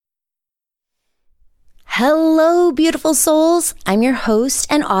Hello, beautiful souls. I'm your host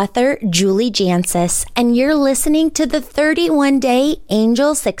and author, Julie Jancius, and you're listening to the 31-Day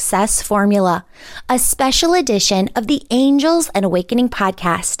Angel Success Formula, a special edition of the Angels and Awakening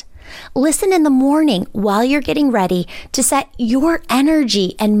podcast. Listen in the morning while you're getting ready to set your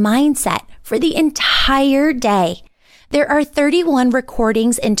energy and mindset for the entire day. There are 31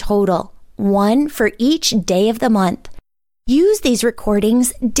 recordings in total, one for each day of the month. Use these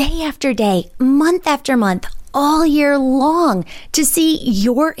recordings day after day, month after month, all year long to see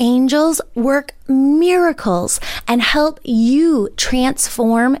your angels work miracles and help you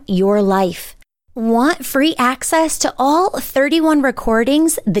transform your life. Want free access to all 31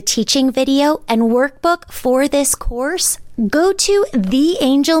 recordings, the teaching video, and workbook for this course? Go to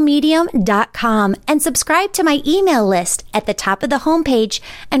theangelmedium.com and subscribe to my email list at the top of the homepage,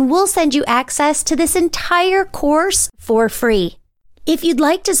 and we'll send you access to this entire course for free. If you'd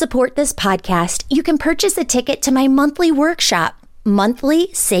like to support this podcast, you can purchase a ticket to my monthly workshop,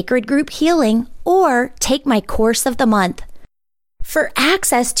 Monthly Sacred Group Healing, or take my course of the month. For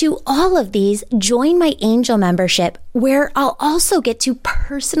access to all of these, join my angel membership, where I'll also get to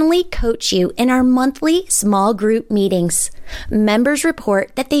personally coach you in our monthly small group meetings. Members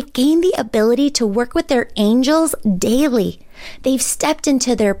report that they've gained the ability to work with their angels daily. They've stepped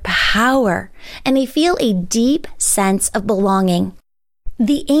into their power, and they feel a deep sense of belonging.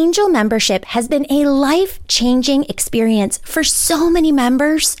 The angel membership has been a life-changing experience for so many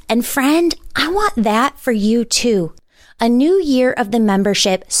members, and friend, I want that for you too. A new year of the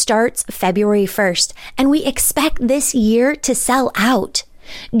membership starts February 1st, and we expect this year to sell out.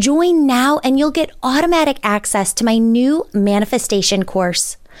 Join now and you'll get automatic access to my new manifestation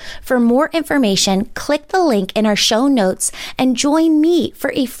course. For more information, click the link in our show notes and join me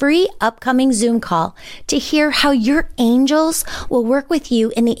for a free upcoming Zoom call to hear how your angels will work with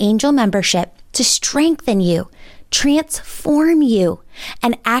you in the angel membership to strengthen you, transform you,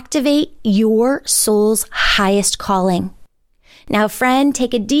 and activate your soul's highest calling. Now, friend,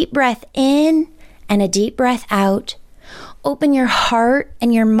 take a deep breath in and a deep breath out. Open your heart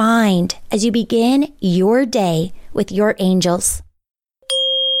and your mind as you begin your day with your angels.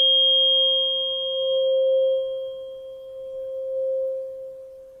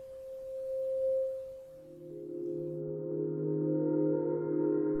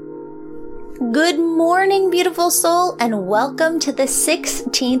 Good morning, beautiful soul, and welcome to the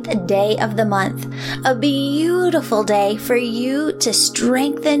 16th day of the month. A beautiful day for you to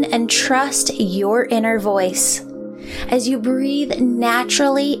strengthen and trust your inner voice. As you breathe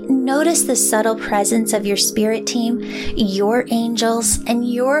naturally, notice the subtle presence of your spirit team, your angels, and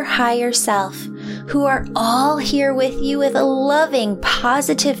your higher self, who are all here with you with loving,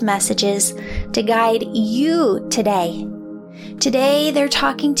 positive messages to guide you today. Today, they're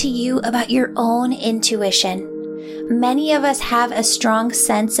talking to you about your own intuition. Many of us have a strong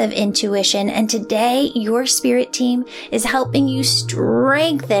sense of intuition, and today, your spirit team is helping you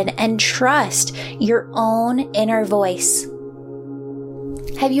strengthen and trust your own inner voice.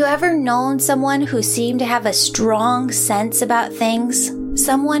 Have you ever known someone who seemed to have a strong sense about things?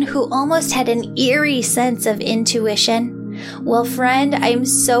 Someone who almost had an eerie sense of intuition? Well, friend, I'm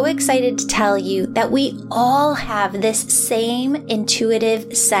so excited to tell you that we all have this same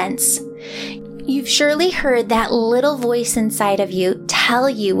intuitive sense. You've surely heard that little voice inside of you tell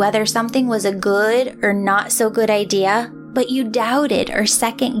you whether something was a good or not so good idea, but you doubted or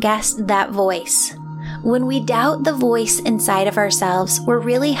second-guessed that voice. When we doubt the voice inside of ourselves, we're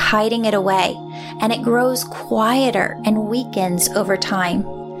really hiding it away, and it grows quieter and weakens over time.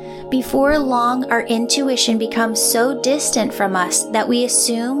 Before long, our intuition becomes so distant from us that we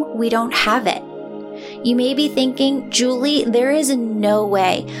assume we don't have it. You may be thinking, Julie, there is no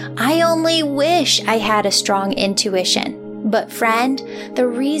way. I only wish I had a strong intuition. But friend, the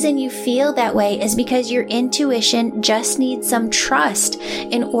reason you feel that way is because your intuition just needs some trust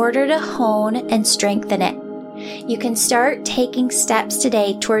in order to hone and strengthen it. You can start taking steps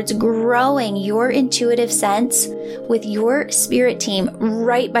today towards growing your intuitive sense with your spirit team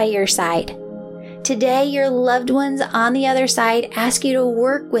right by your side. Today, your loved ones on the other side ask you to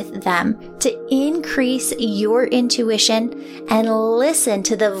work with them to increase your intuition and listen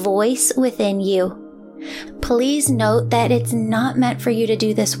to the voice within you. Please note that it's not meant for you to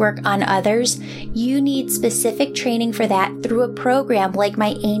do this work on others. You need specific training for that through a program like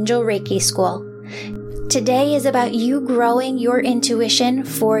my Angel Reiki School. Today is about you growing your intuition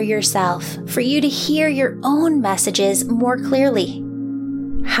for yourself, for you to hear your own messages more clearly.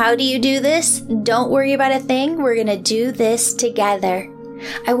 How do you do this? Don't worry about a thing. We're going to do this together.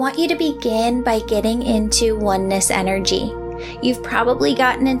 I want you to begin by getting into oneness energy. You've probably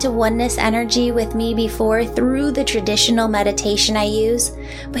gotten into oneness energy with me before through the traditional meditation I use,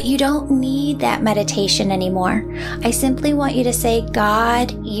 but you don't need that meditation anymore. I simply want you to say,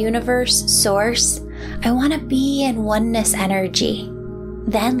 God, universe, source, I want to be in oneness energy.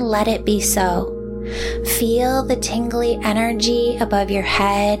 Then let it be so. Feel the tingly energy above your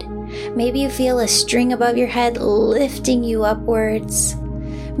head. Maybe you feel a string above your head lifting you upwards.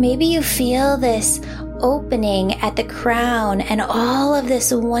 Maybe you feel this opening at the crown and all of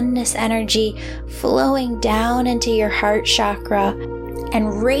this oneness energy flowing down into your heart chakra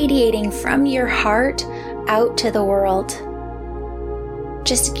and radiating from your heart out to the world.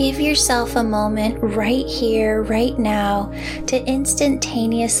 Just give yourself a moment right here, right now, to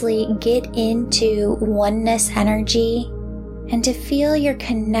instantaneously get into oneness energy and to feel your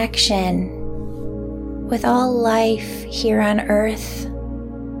connection with all life here on earth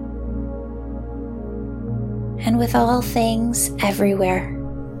and with all things everywhere.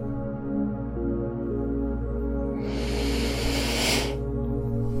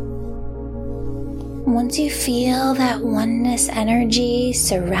 Once you feel that oneness energy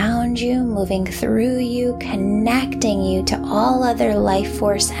surround you, moving through you, connecting you to all other life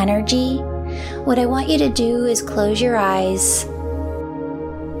force energy, what I want you to do is close your eyes.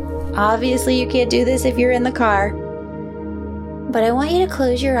 Obviously, you can't do this if you're in the car. But I want you to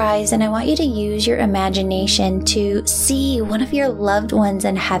close your eyes and I want you to use your imagination to see one of your loved ones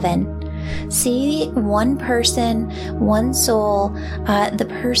in heaven. See one person, one soul, the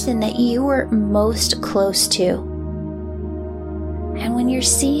person that you were most close to. And when you're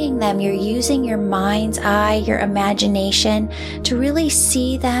seeing them, you're using your mind's eye, your imagination, to really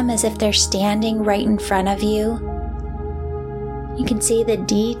see them as if they're standing right in front of you. You can see the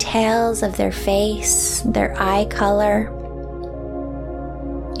details of their face, their eye color.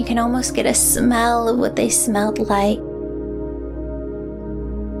 You can almost get a smell of what they smelled like.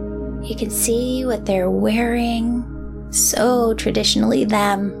 You can see what they're wearing, so traditionally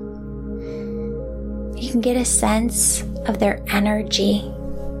them. You can get a sense of their energy.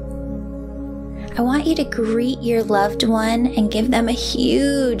 I want you to greet your loved one and give them a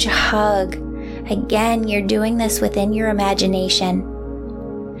huge hug. Again, you're doing this within your imagination.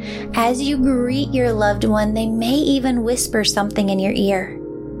 As you greet your loved one, they may even whisper something in your ear.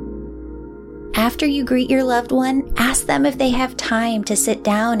 After you greet your loved one, ask them if they have time to sit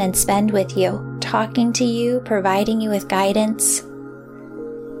down and spend with you, talking to you, providing you with guidance.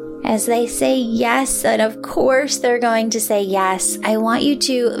 As they say yes, and of course they're going to say yes, I want you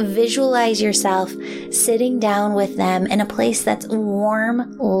to visualize yourself sitting down with them in a place that's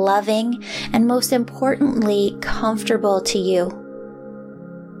warm, loving, and most importantly, comfortable to you.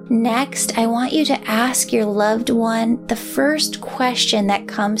 Next, I want you to ask your loved one the first question that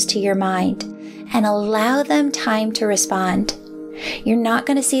comes to your mind and allow them time to respond. You're not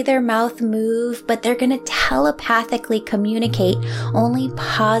going to see their mouth move, but they're going to telepathically communicate only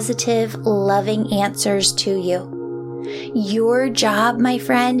positive, loving answers to you. Your job, my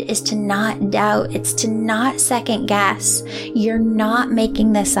friend, is to not doubt. It's to not second guess. You're not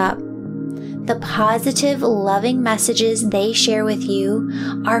making this up. The positive, loving messages they share with you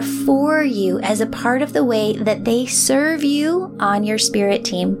are for you as a part of the way that they serve you on your spirit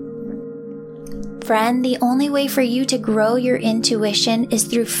team. Friend, the only way for you to grow your intuition is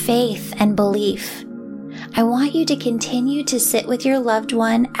through faith and belief. I want you to continue to sit with your loved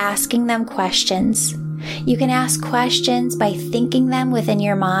one, asking them questions. You can ask questions by thinking them within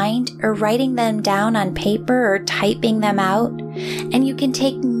your mind or writing them down on paper or typing them out. And you can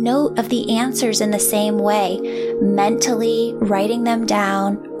take note of the answers in the same way, mentally writing them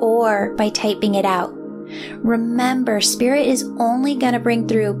down or by typing it out. Remember, Spirit is only going to bring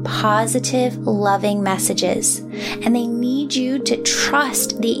through positive, loving messages, and they need you to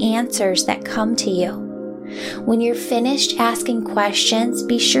trust the answers that come to you. When you're finished asking questions,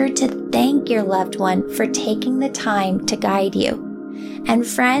 be sure to thank your loved one for taking the time to guide you. And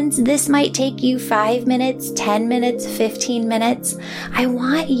friends, this might take you 5 minutes, 10 minutes, 15 minutes. I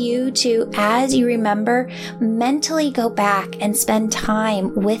want you to, as you remember, mentally go back and spend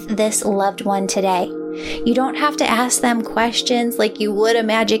time with this loved one today. You don't have to ask them questions like you would a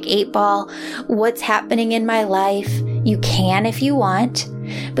magic 8-ball. What's happening in my life? You can if you want,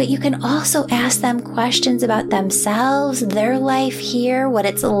 but you can also ask them questions about themselves, their life here, what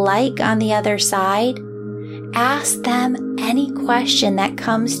it's like on the other side. Ask them any question that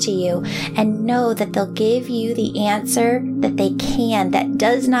comes to you and know that they'll give you the answer that they can, that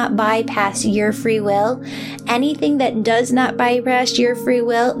does not bypass your free will. Anything that does not bypass your free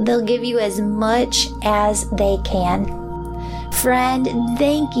will, they'll give you as much as they can. Friend,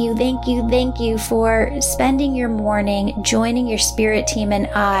 thank you for spending your morning joining your spirit team and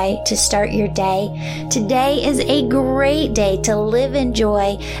I to start your day. Today is a great day to live in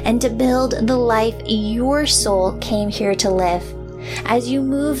joy and to build the life your soul came here to live. As you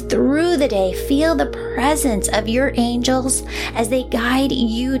move through the day, feel the presence of your angels as they guide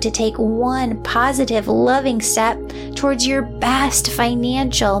you to take one positive, loving step towards your best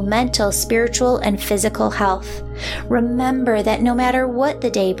financial, mental, spiritual, and physical health. Remember that no matter what the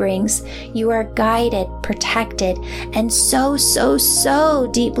day brings, you are guided, protected, and so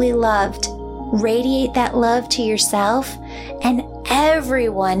deeply loved. Radiate that love to yourself and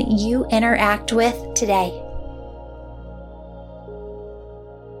everyone you interact with today.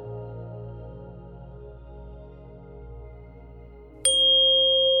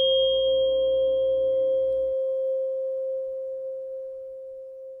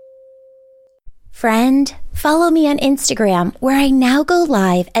 Friend, follow me on Instagram, where I now go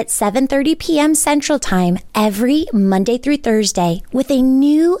live at 7:30 p.m. Central Time every Monday through Thursday with a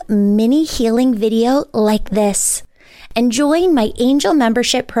new mini healing video like this. And join my angel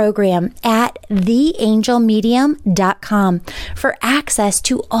membership program at theangelmedium.com for access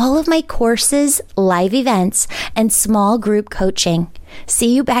to all of my courses, live events, and small group coaching.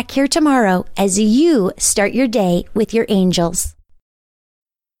 See you back here tomorrow as you start your day with your angels.